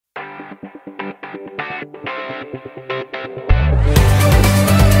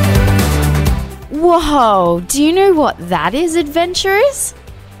Whoa, do you know what that is, adventurers?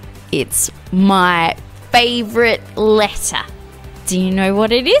 It's my favourite letter. Do you know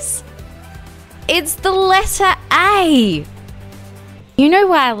what it is? It's the letter A. You know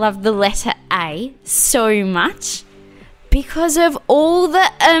why I love the letter A so much? Because of all the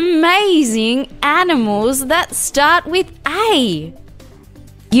amazing animals that start with A.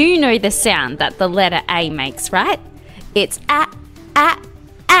 You know the sound that the letter A makes, right? It's a,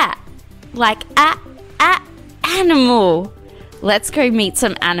 like a, animal. Let's go meet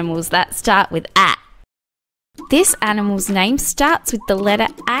some animals that start with A. This animal's name starts with the letter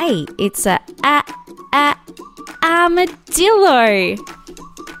A. It's a armadillo.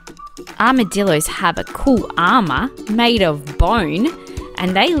 Armadillos have a cool armour made of bone,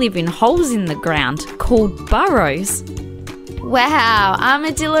 and they live in holes in the ground called burrows. Wow,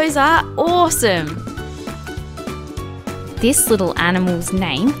 armadillos are awesome! This little animal's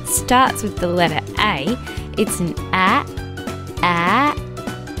name starts with the letter A. It's an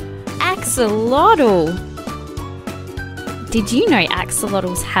axolotl. Did you know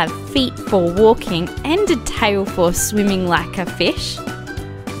axolotls have feet for walking and a tail for swimming like a fish?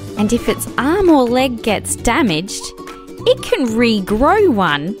 And if its arm or leg gets damaged, it can regrow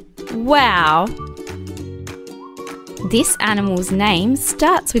one. Wow! This animal's name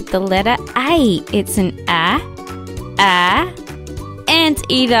starts with the letter A. It's an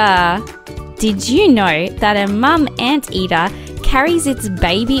anteater. Did you know that a mum anteater carries its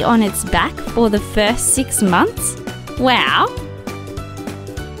baby on its back for the first 6 months? Wow!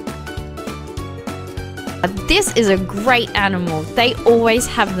 This is a great animal. They always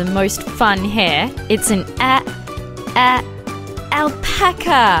have the most fun hair. It's an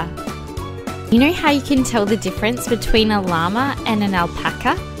alpaca. You know how you can tell the difference between a llama and an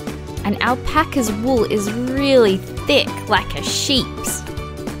alpaca? An alpaca's wool is really thick, like a sheep's.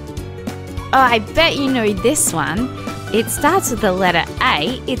 Oh, I bet you know this one. It starts with the letter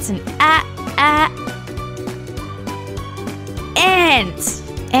A. It's an ant.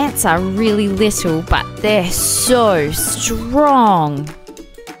 Ants are really little, but they're so strong.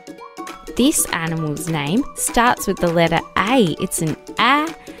 This animal's name starts with the letter A. It's an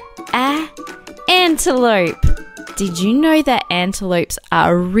antelope. Did you know that antelopes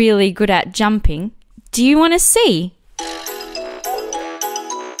are really good at jumping? Do you want to see?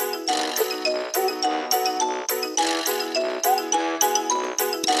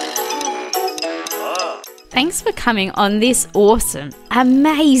 Thanks for coming on this awesome,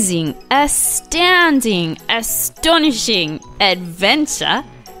 amazing, astounding, astonishing adventure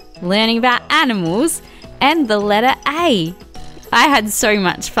learning about animals and the letter A. I had so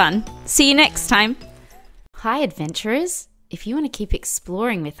much fun. See you next time. Hi adventurers. If you want to keep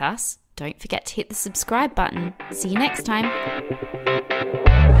exploring with us, don't forget to hit the subscribe button. See you next time.